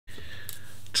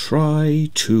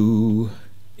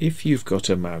if you've got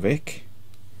a Mavic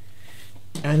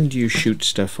and you shoot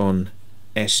stuff on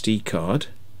SD card,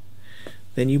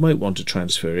 then you might want to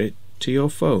transfer it to your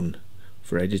phone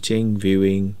for editing,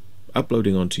 viewing,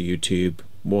 uploading onto YouTube,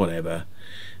 whatever.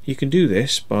 You can do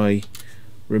this by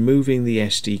removing the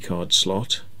SD card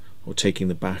slot or taking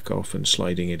the back off and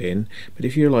sliding it in. But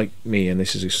if you're like me and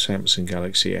this is a Samsung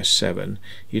Galaxy S7,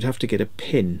 you'd have to get a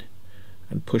pin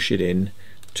and push it in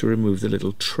to remove the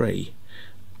little tray.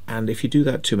 And if you do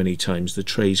that too many times, the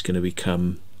tray's going to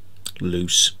become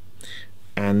loose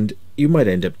and you might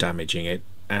end up damaging it.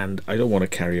 And I don't want to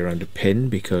carry around a pin,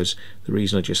 because the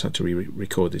reason I just had to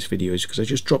re-record this video is because I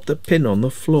just dropped the pin on the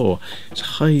floor. It's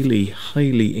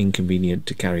highly inconvenient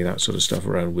to carry that sort of stuff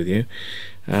around with you.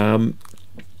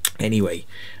 Anyway,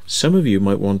 some of you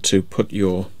might want to put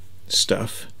your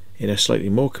stuff in a slightly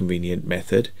more convenient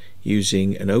method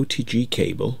using an OTG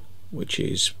cable, which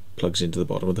is plugs into the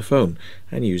bottom of the phone,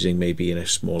 and using maybe in a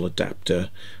small adapter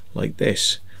like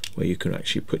this, where you can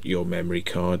actually put your memory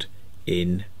card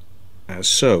in as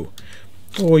so.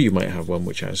 Or you might have one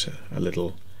which has a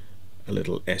little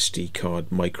SD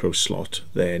card micro slot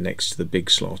there next to the big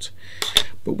slot.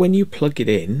 But when you plug it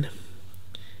in,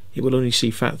 it will only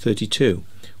see FAT32,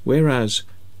 whereas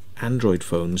Android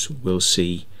phones will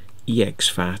see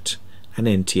ExFAT and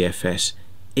NTFS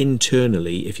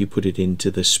internally if you put it into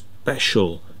the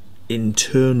special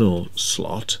internal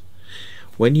slot.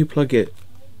 When you plug it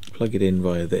in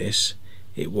via this,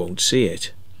 it won't see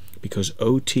it, because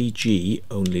OTG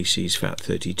only sees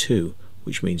FAT32,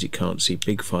 which means it can't see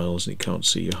big files and it can't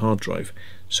see your hard drive.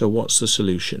 So what's the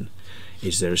solution?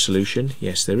 Is there a solution?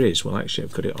 Yes, there is. Well, actually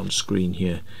I've got it on screen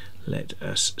here. Let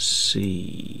us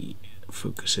see,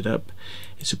 focus it up.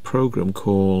 It's a program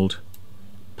called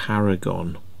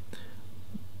Paragon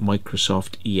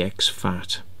Microsoft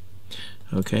ExFAT.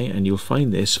 Okay, and you'll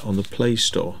find this on the Play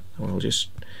Store. I'll just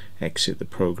exit the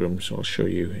program so I'll show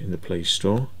you in the Play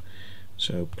Store.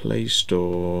 So Play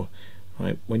Store,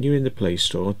 right, when you're in the Play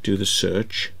Store, do the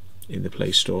search in the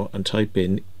Play Store and type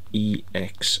in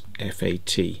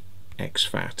ExFAT,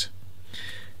 ExFAT.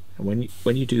 And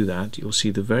when you do that, you'll see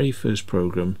the very first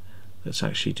program that's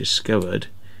actually discovered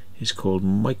is called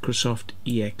Microsoft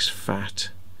ExFAT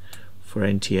for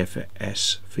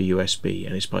NTFS for USB,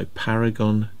 and it's by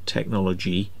Paragon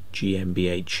Technology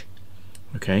GmbH.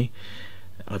 Okay,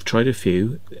 I've tried a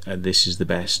few and this is the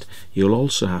best. You'll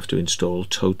also have to install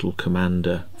Total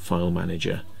Commander File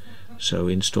Manager, so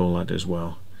install that as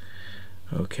well.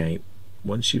 Okay,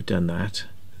 once you've done that,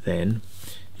 then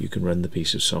you can run the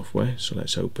piece of software. So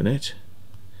let's open it.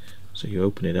 So you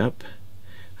open it up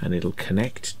and it'll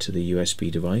connect to the USB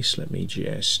device. Let me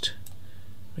just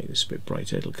make this a bit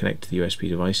brighter. It'll connect to the USB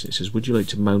device. It says, would you like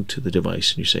to mount to the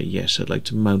device? And you say, yes, I'd like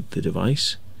to mount the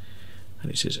device.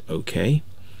 And it says, okay.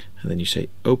 And then you say,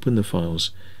 open the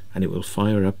files, and it will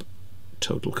fire up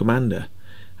Total Commander.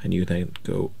 And you then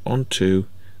go onto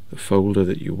the folder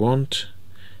that you want,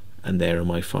 and there are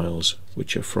my files,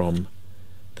 which are from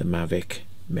the Mavic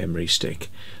memory stick.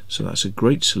 So that's a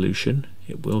great solution.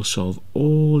 It will solve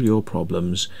all your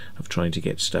problems of trying to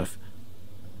get stuff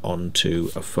onto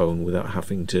a phone without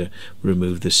having to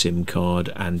remove the SIM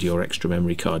card and your extra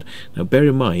memory card. Now bear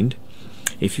in mind,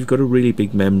 if you've got a really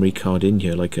big memory card in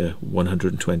here, like a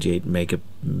 128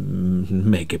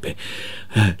 megabit,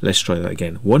 let's try that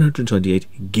again,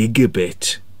 128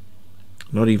 gigabit,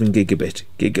 not even gigabit,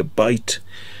 gigabyte,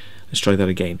 let's try that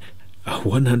again, a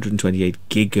 128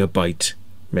 gigabyte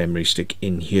memory stick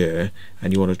in here,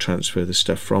 and you want to transfer the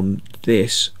stuff from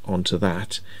this onto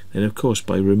that, then of course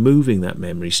by removing that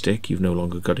memory stick you've no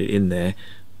longer got it in there.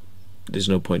 There's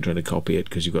no point trying to copy it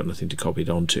because you've got nothing to copy it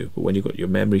onto. But when you've got your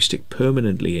memory stick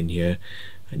permanently in here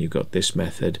and you've got this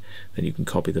method, then you can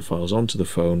copy the files onto the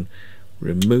phone,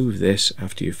 remove this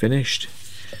after you've finished,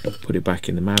 put it back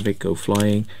in the Mavic, go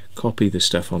flying, copy the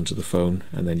stuff onto the phone,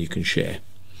 and then you can share.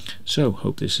 So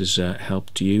hope this has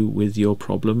helped you with your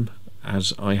problem,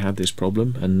 as I had this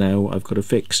problem and now I've got a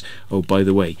fix. Oh, by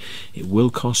the way, it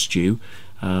will cost you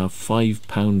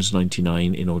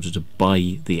 £5.99 in order to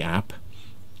buy the app,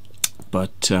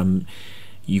 but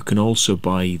you can also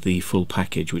buy the full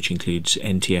package, which includes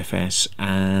NTFS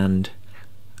and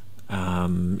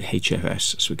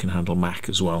HFS, so we can handle Mac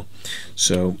as well.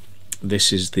 So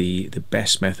this is the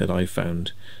best method I've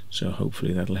found, so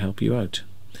hopefully that'll help you out.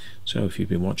 So if you've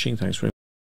been watching, thanks very much.